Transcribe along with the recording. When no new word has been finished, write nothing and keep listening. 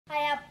I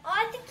am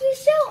Aadi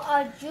Keshav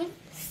Arjun,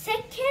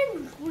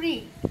 second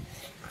grade.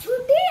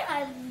 Today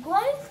I am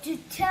going to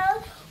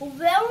tell a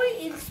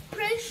very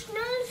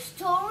inspirational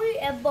story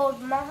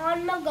about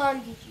Mahatma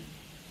Gandhiji.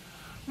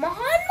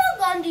 Mahatma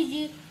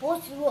Gandhiji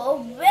was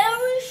a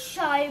very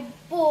shy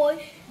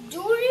boy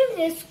during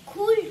his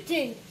school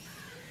days.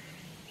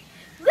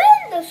 When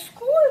the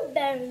school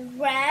bell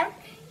rang,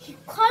 he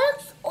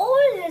collected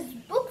all his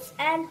books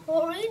and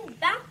hurried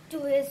back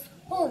to his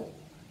home.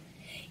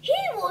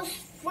 He was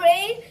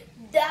afraid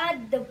that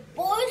the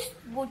boys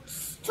would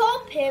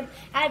stop him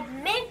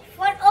and make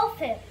fun of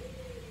him.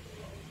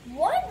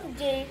 One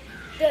day,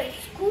 the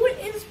school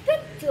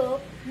inspector,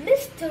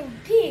 Mr.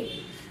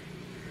 Gates,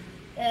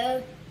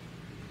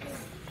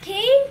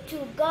 came to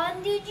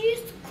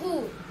Gandhiji's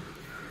school.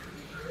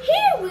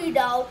 He read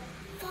out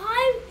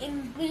 5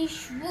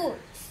 English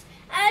words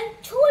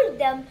and told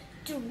them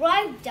to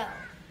write down.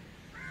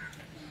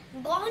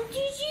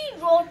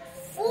 Gandhiji wrote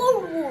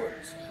 4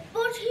 words,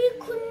 but he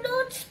could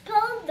not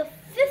spell the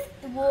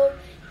 5th word,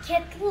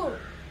 kettle.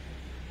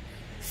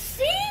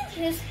 Seeing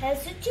his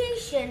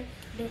hesitation,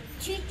 the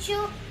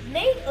teacher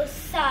made a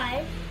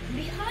sign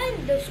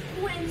behind the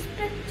school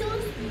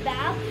inspector's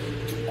back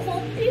to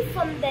copy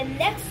from the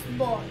next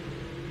boy.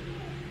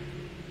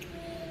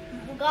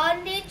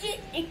 Gandhiji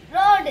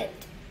ignored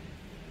it.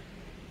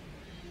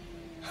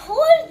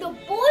 All the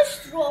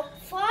boys wrote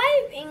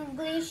 5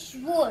 English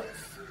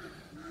words.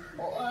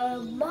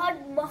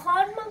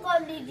 Mahatma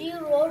Gandhiji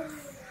wrote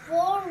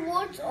 4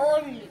 words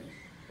only.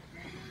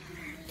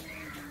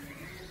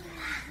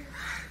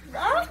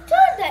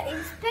 After the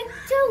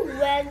inspector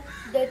went,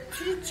 the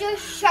teacher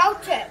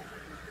shouted,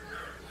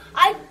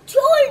 "I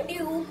told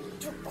you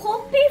to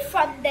copy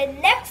from the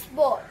next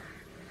boy.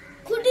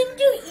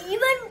 Couldn't you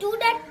even do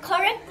that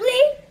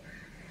correctly?"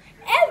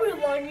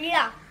 Everyone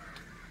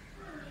laughed.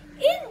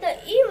 In the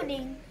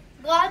evening,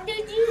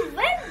 Gandhiji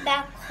went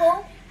back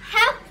home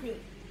happy.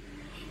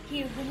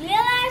 He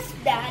realized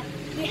that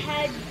he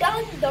had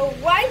done the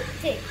right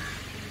thing.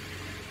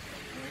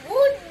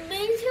 What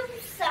made him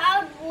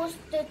sad was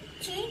the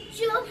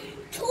teacher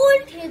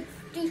told him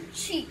to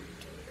cheat.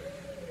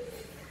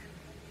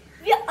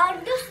 We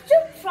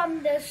understood from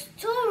the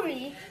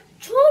story,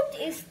 truth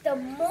is the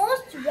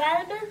most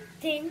valuable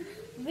thing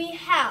we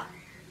have.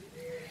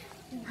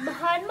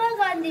 Mahatma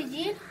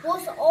Gandhiji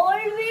was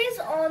always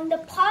on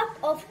the path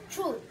of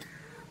truth.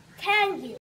 Thank you.